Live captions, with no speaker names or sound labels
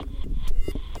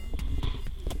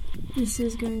This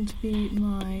is going to be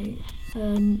my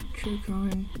true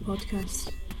crime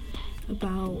podcast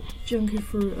about Junko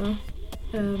Furuta,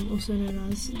 also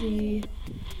known as the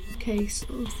case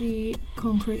of the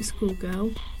concrete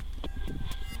schoolgirl.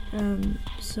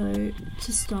 So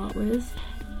to start with,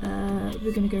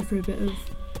 we're going to go through a bit of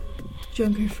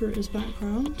Junko Furuta's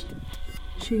background.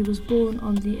 She was born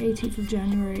on the 18th of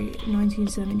January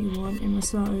 1971 in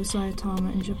Masato,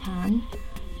 Saitama in Japan.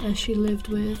 She lived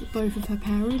with both of her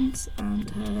parents and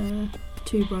her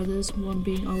two brothers, one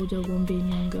being older, one being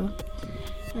younger.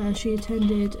 She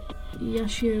attended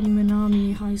Yashio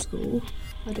Minami High School.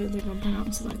 I don't think I'm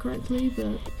pronouncing that correctly,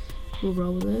 but we'll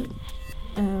roll with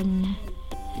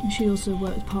it. She also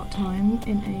worked part-time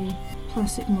in a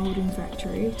plastic moulding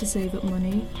factory to save up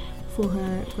money for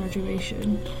her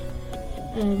graduation.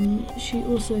 She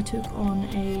also took on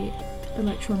a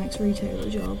electronics retailer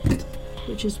job,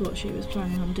 which is what she was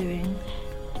planning on doing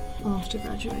after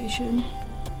graduation.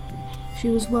 She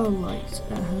was well liked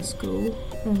at her school.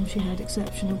 She had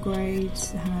exceptional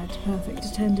grades, had perfect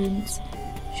attendance.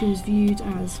 She was viewed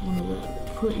as one of the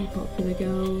pretty popular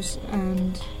girls,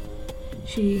 and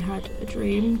she had a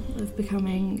dream of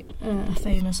becoming a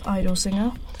famous idol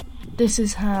singer. This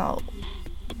is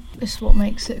what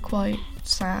makes it quite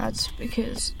sad,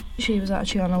 because she was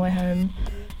actually on her way home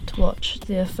to watch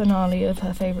the finale of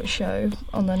her favourite show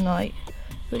on the night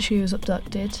that she was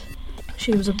abducted.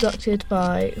 She was abducted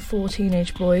by 4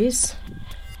 teenage boys,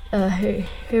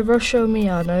 Hirosho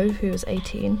Miyano, who was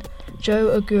 18,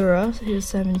 Joe Ogura, who was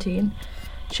 17,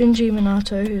 Shinji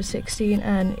Minato, who was 16,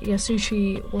 and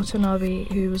Yasushi Watanabe,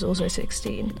 who was also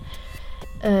 16.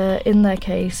 In their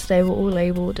case, they were all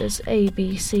labelled as A,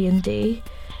 B, C and D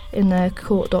in their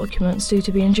court documents due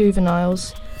to being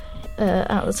juveniles.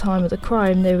 At the time of the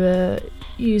crime, they were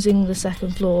using the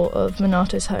second floor of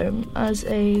Minato's home as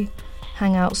a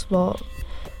hangout spot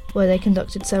where they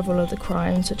conducted several other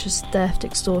crimes such as theft,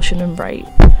 extortion and rape.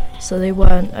 So they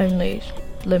weren't only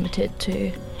limited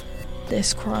to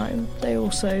this crime, they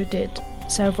also did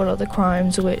several other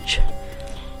crimes, which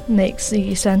makes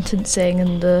the sentencing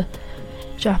and the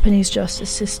Japanese justice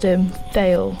system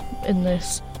fail in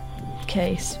this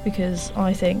case, because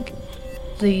I think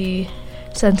the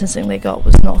sentencing they got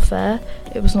was not fair.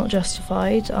 It was not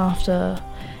justified after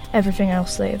everything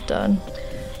else they have done.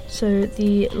 So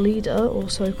the leader, or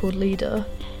so-called leader,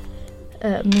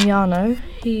 Miyano,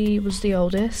 he was the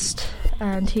oldest,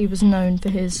 and he was known for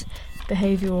his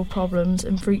behavioural problems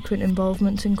and frequent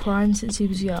involvement in crime since he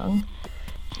was young.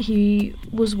 He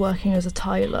was working as a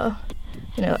tiler,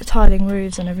 tiling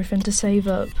roofs and everything, to save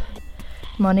up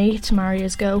money to marry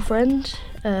his girlfriend,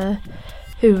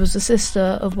 who was the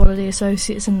sister of one of the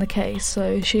associates in the case.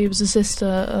 So she was the sister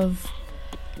of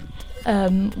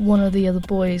one of the other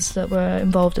boys that were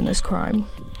involved in this crime.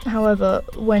 However,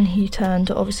 when he turned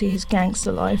to obviously his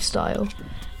gangster lifestyle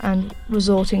and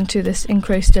resorting to this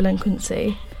increased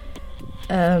delinquency,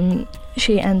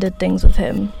 she ended things with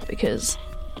him, because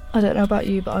I don't know about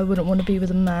you, but I wouldn't want to be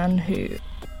with a man who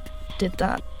did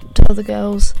that to other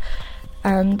girls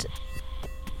and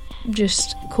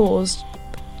just caused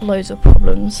loads of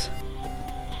problems.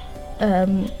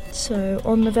 So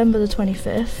on November the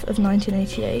 25th of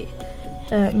 1988,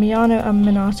 Miyano and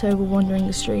Minato were wandering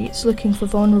the streets looking for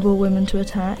vulnerable women to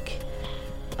attack,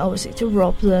 obviously to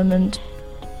rob them and,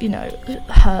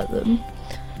 hurt them.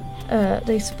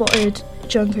 They spotted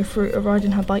Junko Furuta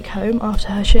riding her bike home after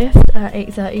her shift at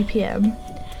 8:30 p.m.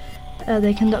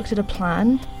 They conducted a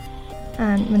plan,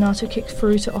 and Minato kicked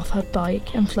Furuta off her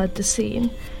bike and fled the scene,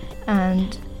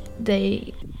 and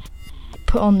they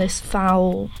put on this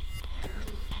foul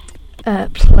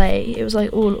play. It was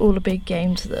like all a big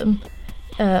game to them.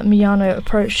 Miyano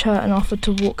approached her and offered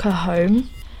to walk her home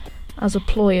as a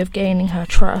ploy of gaining her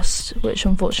trust, which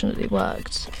unfortunately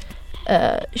worked.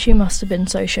 She must have been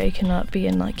so shaken up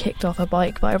being kicked off her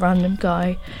bike by a random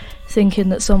guy, thinking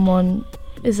that someone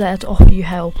is there to offer you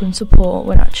help and support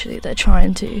when actually they're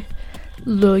trying to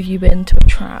lure you into a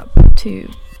trap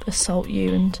to assault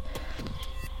you and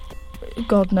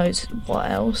God knows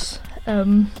what else.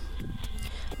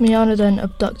 Miyano then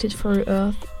abducted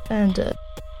Furuta and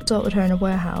assaulted her in a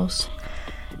warehouse,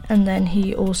 and then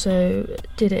he also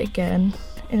did it again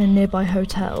in a nearby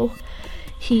hotel.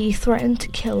 He threatened to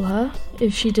kill her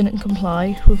if she didn't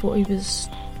comply with what he was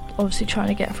obviously trying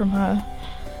to get from her.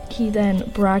 He then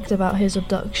bragged about his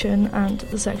abduction and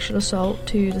the sexual assault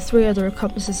to the 3 other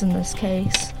accomplices in this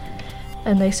case,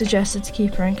 and they suggested to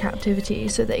keep her in captivity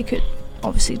so they could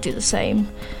obviously do the same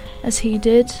as he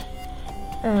did,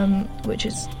 which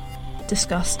is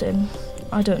disgusting.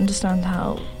 I don't understand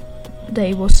how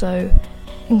they were so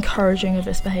encouraging of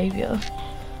this behaviour.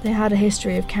 they had a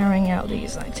history of carrying out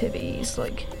these activities.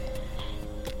 Like,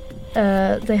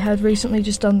 they had recently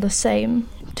just done the same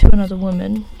to another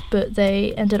woman, but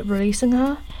they ended up releasing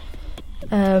her.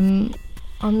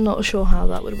 I'm not sure how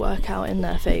that would work out in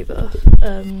their favour,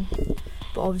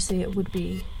 but obviously it would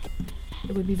be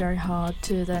very hard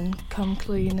to then come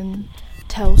clean and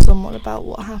tell someone about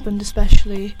what happened,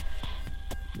 especially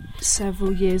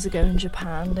several years ago in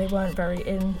Japan. They weren't very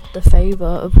in the favour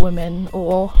of women,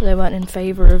 or they weren't in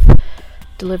favour of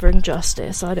delivering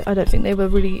justice. I don't think they were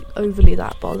really overly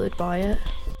that bothered by it.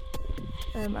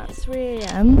 At 3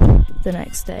 a.m. the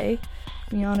next day,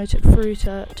 Miyano took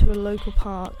Furuta to a local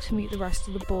park to meet the rest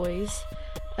of the boys,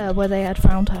 where they had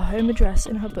found her home address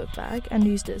in her book bag and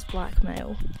used it as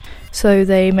blackmail. So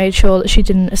they made sure that she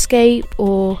didn't escape,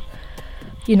 or,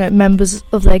 members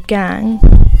of their gang,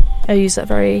 I use that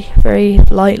very, very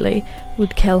lightly,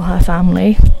 would kill her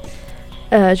family,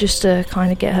 just to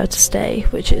kind of get her to stay,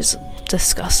 which is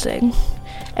disgusting.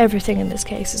 Everything in this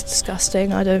case is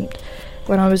disgusting.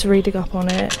 When I was reading up on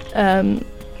it,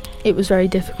 it was very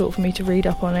difficult for me to read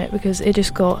up on it because it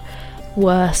just got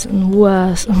worse and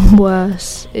worse and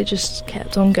worse. It just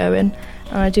kept on going,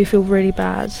 and I do feel really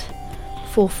bad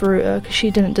for Furuta because she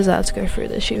didn't deserve to go through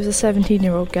this. She was a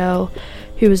 17-year-old girl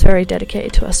who was very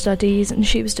dedicated to her studies, and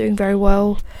she was doing very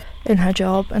well in her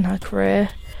job and her career,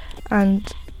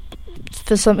 and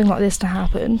for something like this to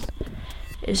happen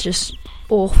is just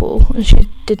awful. And she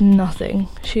did nothing.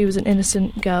 She was an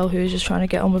innocent girl who was just trying to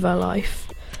get on with her life.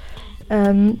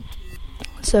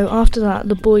 So after that,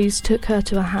 the boys took her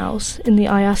to a house in the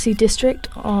Ayase district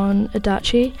on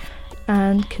Adachi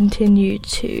and continued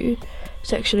to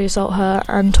sexually assault her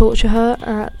and torture her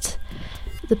at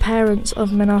the parents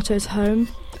of Minato's home,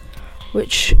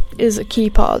 which is a key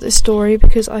part of this story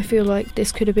because I feel like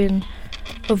this could have been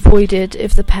avoided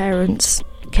if the parents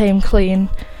came clean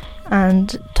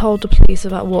and told the police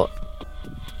about what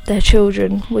their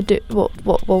children would do,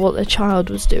 what their child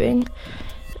was doing.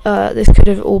 This could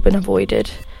have all been avoided.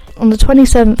 On the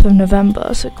 27th of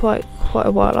November, so quite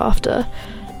a while after,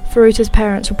 Furuta's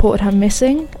parents reported her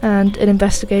missing and an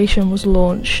investigation was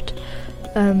launched.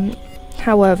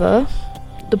 However,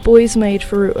 the boys made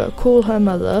Furuta call her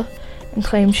mother and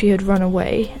claimed she had run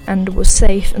away and was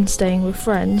safe and staying with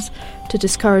friends to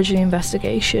discourage the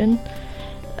investigation.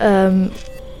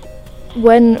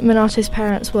 When Minato's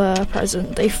parents were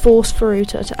present, they forced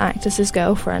Furuta to act as his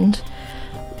girlfriend,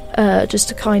 just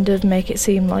to kind of make it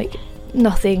seem like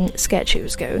nothing sketchy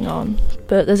was going on.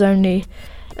 But there's only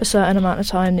a certain amount of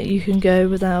time that you can go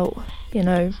without,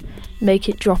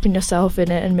 dropping yourself in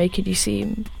it and making you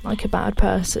seem like a bad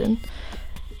person.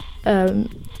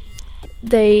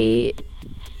 They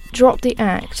dropped the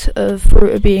act of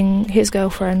Furuta being his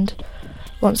girlfriend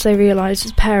once they realised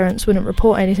his parents wouldn't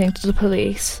report anything to the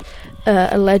police,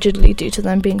 allegedly due to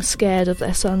them being scared of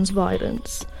their son's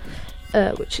violence,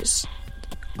 which is,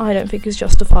 I don't think is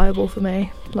justifiable for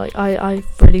me. Like, I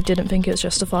really didn't think it was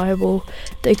justifiable.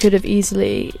 They could have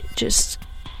easily just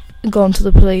gone to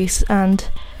the police and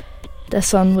their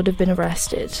son would have been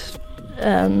arrested.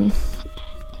 I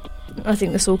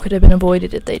think this all could have been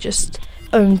avoided if they just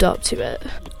owned up to it.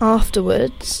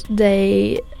 Afterwards,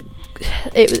 it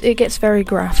gets very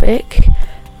graphic,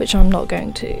 which I'm not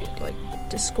going to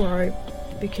describe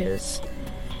because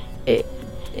it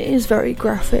is very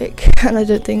graphic, and I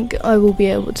don't think I will be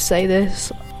able to say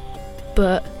this,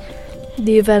 but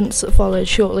the events that followed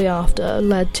shortly after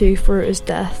led to Furuta's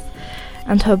death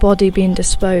and her body being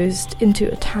disposed into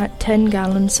a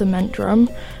 10-gallon cement drum,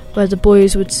 where the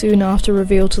boys would soon after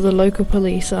reveal to the local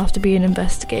police after being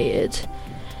investigated.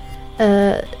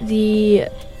 The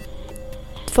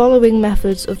following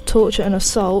methods of torture and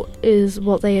assault is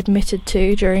what they admitted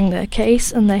to during their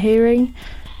case and their hearing,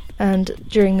 and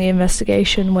during the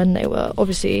investigation when they were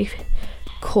obviously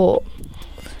caught.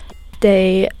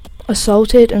 They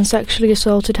assaulted and sexually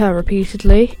assaulted her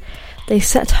repeatedly. They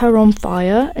set her on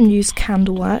fire and used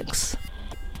candle wax,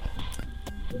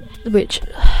 which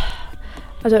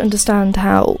I don't understand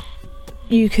how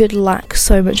you could lack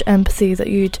so much empathy that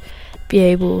you'd be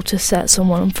able to set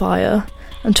someone on fire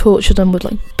and torture them with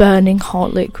burning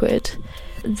hot liquid.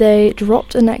 They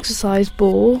dropped an exercise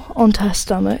ball onto her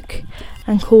stomach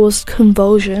and caused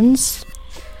convulsions,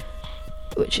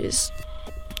 which is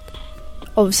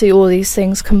obviously all these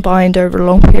things combined over a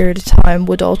long period of time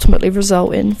would ultimately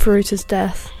result in Furuta's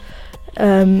death.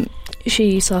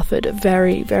 She suffered a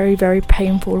very, very, very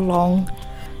painful, long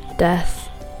death,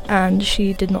 and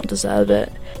she did not deserve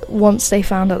it. Once they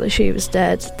found out that she was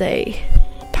dead, they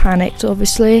panicked,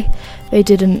 obviously. They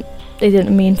didn't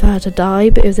mean for her to die,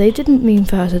 but if they didn't mean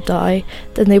for her to die,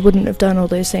 then they wouldn't have done all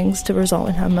those things to result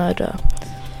in her murder.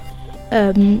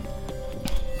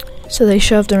 So they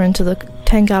shoved her into the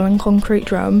 10-gallon concrete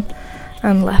drum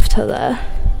and left her there.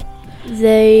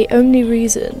 The only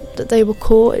reason that they were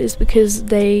caught is because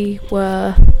they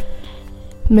were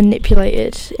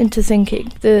manipulated into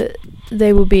thinking that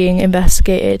they were being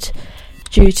investigated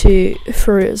due to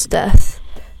Furuta's death.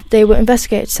 They were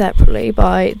investigated separately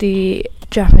by the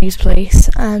Japanese police,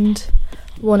 and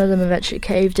one of them eventually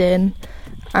caved in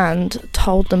and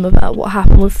told them about what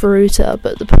happened with Furuta,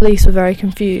 but the police were very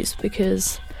confused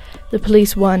because the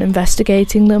police weren't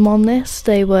investigating them on this.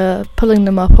 They were pulling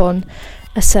them up on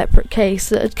a separate case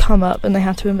that had come up and they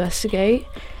had to investigate.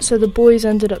 So the boys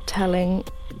ended up telling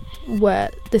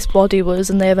where this body was,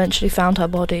 and they eventually found her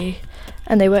body,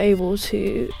 and they were able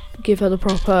to give her the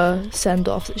proper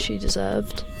send-off that she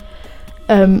deserved.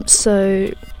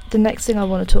 So the next thing I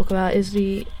want to talk about is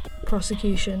the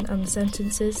prosecution and the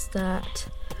sentences that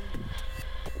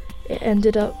it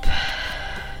ended up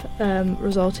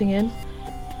resulting in,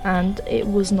 and it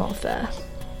was not fair.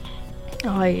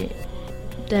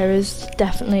 There is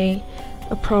definitely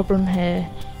a problem here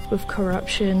with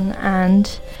corruption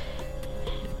and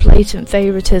blatant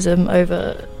favoritism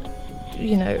over,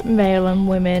 male and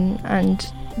women, and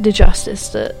the justice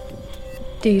that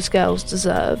these girls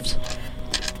deserved.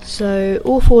 So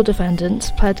all 4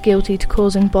 defendants pled guilty to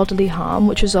causing bodily harm,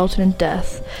 which resulted in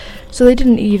death. So they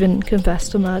didn't even confess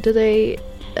to murder. They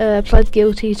pled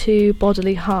guilty to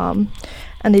bodily harm,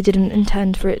 and they didn't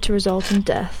intend for it to result in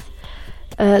death.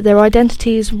 Their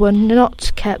identities were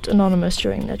not kept anonymous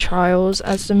during their trials,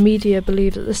 as the media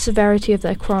believed that the severity of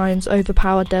their crimes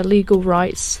overpowered their legal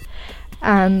rights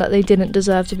and that they didn't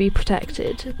deserve to be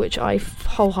protected, which I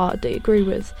wholeheartedly agree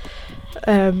with.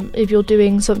 If you're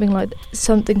doing something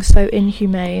so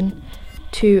inhumane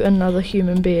to another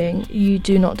human being, you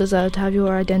do not deserve to have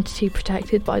your identity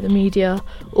protected by the media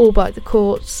or by the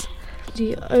courts.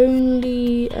 The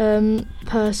only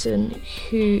person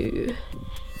who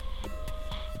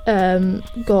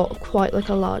got quite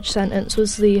a large sentence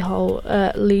was the whole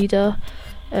leader,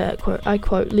 I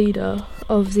quote, leader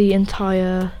of the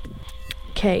entire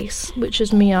case, which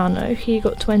is Miyano. He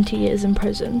got 20 years in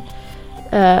prison.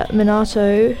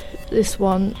 Minato, this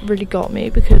one really got me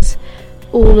because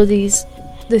all of this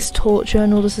torture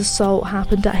and all this assault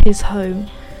happened at his home,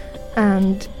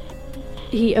 and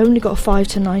he only got 5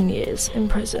 to 9 years in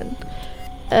prison.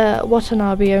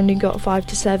 Watanabe only got 5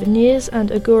 to 7 years, and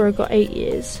Agura got 8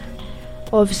 years.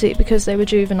 Obviously, because they were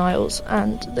juveniles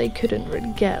and they couldn't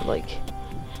really get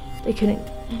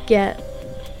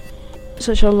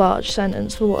such a large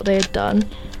sentence for what they had done.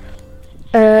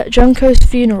 Junko's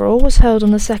funeral was held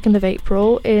on the 2nd of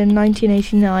April in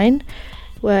 1989,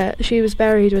 where she was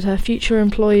buried with her future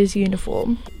employer's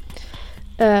uniform.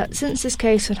 Since this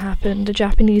case had happened, the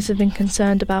Japanese have been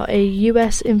concerned about a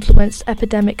US-influenced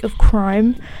epidemic of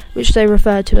crime, which they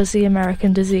refer to as the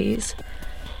American disease.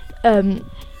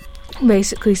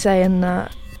 Basically saying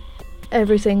that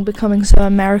everything becoming so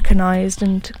Americanized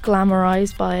and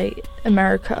glamorized by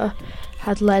America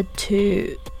had led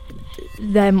to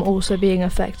them also being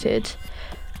affected,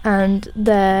 and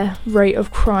their rate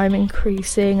of crime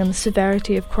increasing and the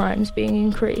severity of crimes being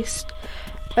increased.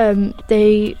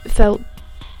 They felt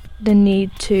the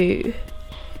need to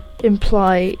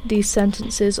imply these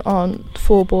sentences on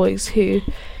 4 boys who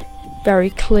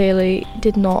very clearly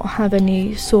did not have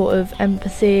any sort of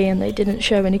empathy, and they didn't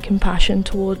show any compassion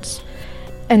towards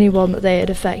anyone that they had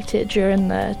affected during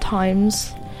their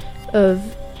times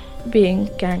of being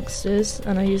gangsters,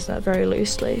 and I use that very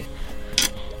loosely.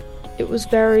 It was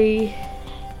very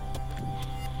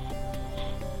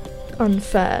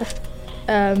unfair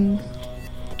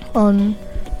on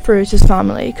Furuta's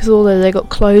family, because although they got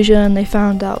closure and they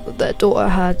found out that their daughter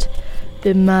had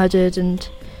been murdered and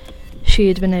she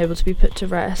had been able to be put to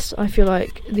rest, I feel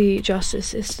like the justice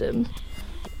system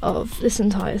of this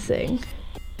entire thing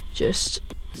just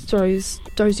throws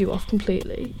you off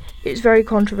completely. It's very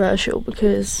controversial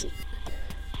because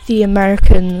the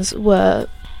Americans were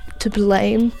to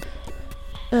blame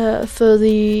for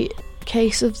the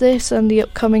case of this and the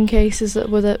upcoming cases that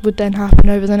would then happen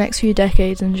over the next few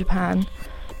decades in Japan.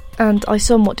 And I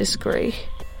somewhat disagree,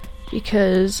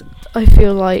 because I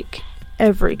feel like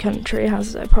every country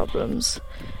has their problems.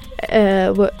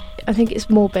 I think it's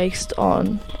more based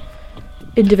on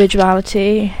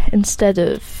individuality instead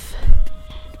of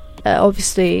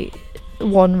obviously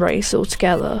one race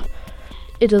altogether.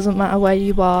 It doesn't matter where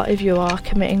you are if you are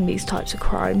committing these types of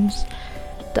crimes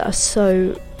that are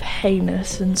so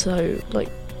heinous and so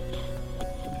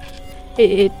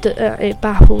it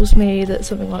baffles me that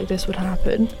something like this would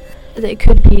happen. it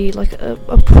could be like a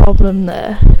problem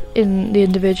there in the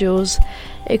individuals.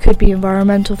 It could be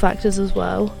environmental factors as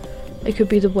well. It could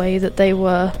be the way that they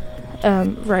were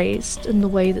raised and the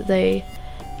way that they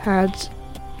had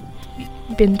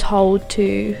been told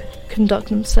to conduct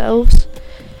themselves.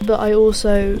 But I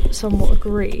also somewhat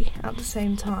agree at the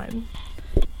same time,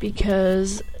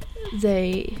 because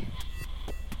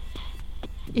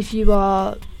if you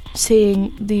are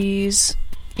seeing these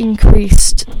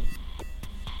increased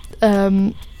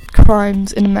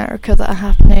crimes in America that are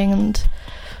happening, and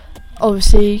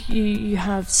obviously you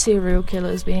have serial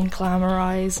killers being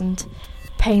glamorized and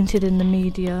painted in the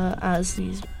media as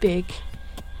these big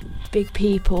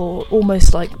people,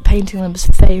 almost like painting them as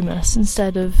famous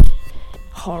instead of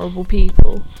horrible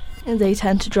people, and they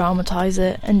tend to dramatize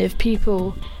it. And if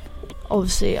people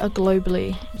obviously are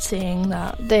globally seeing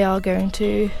that, they are going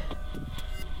to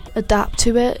adapt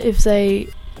to it if they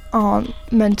aren't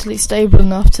mentally stable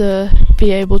enough to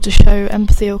be able to show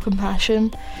empathy or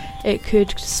compassion. It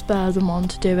could spur them on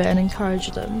to do it and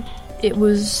encourage them. It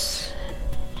was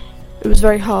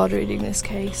very hard reading this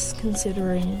case,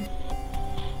 considering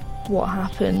what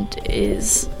happened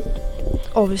is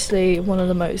obviously one of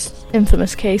the most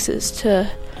infamous cases to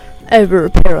ever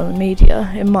appear on the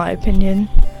media, in my opinion.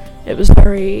 It was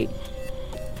very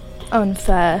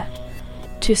unfair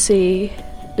to see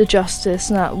the justice,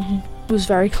 and that was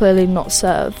very clearly not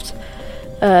served.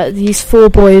 These 4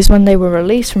 boys, when they were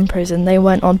released from prison, they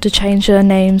went on to change their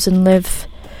names and live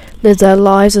their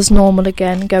lives as normal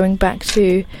again, going back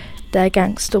to their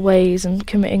gangster ways and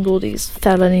committing all these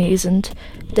felonies, and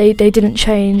they didn't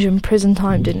change, and prison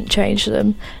time didn't change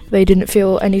them. They didn't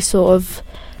feel any sort of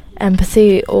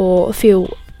empathy or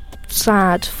feel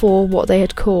sad for what they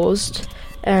had caused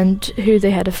and who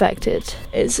they had affected.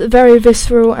 It's a very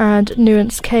visceral and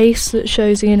nuanced case that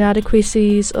shows the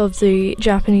inadequacies of the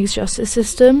Japanese justice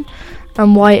system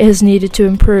and why it has needed to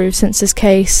improve since this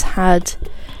case had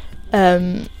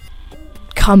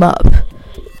come up.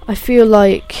 I feel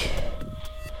like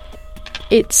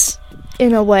it's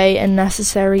in a way a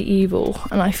necessary evil,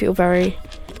 and I feel very,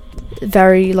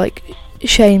 very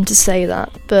ashamed to say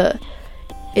that, but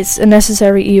it's a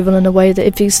necessary evil in a way that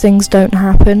if these things don't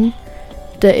happen,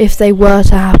 that if they were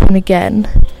to happen again,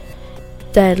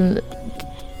 then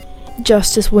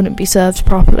justice wouldn't be served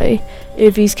properly.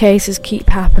 If these cases keep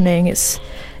happening, it's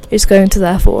going to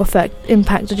therefore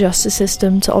impact the justice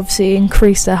system to obviously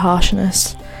increase their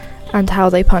harshness and how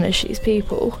they punish these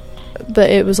people. But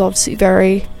it was obviously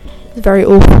very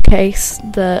awful case,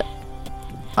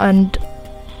 and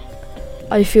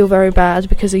I feel very bad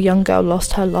because a young girl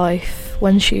lost her life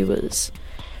when she was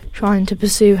trying to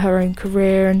pursue her own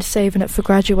career and saving it for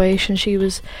graduation. She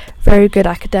was very good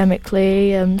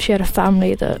academically, she had a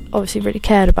family that obviously really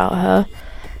cared about her,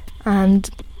 and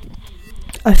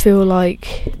I feel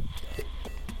like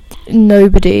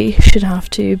nobody should have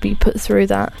to be put through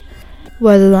that,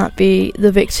 whether that be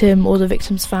the victim or the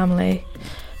victim's family.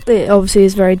 It obviously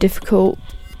is very difficult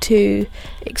to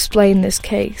explain this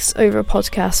case over a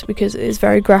podcast because it is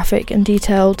very graphic and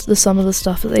detailed, some of the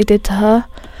stuff that they did to her,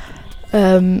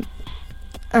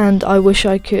 and I wish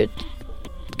I could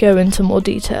go into more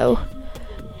detail,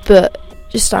 but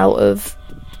just out of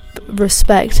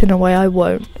respect in a way I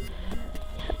won't.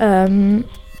 I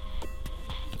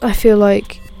feel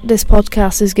like this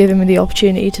podcast has given me the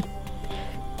opportunity to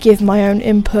give my own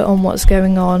input on what's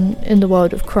going on in the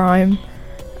world of crime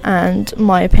and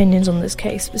my opinions on this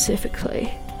case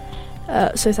specifically.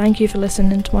 So thank you for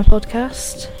listening to my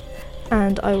podcast,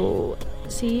 and I will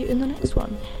see you in the next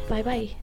one. Bye bye.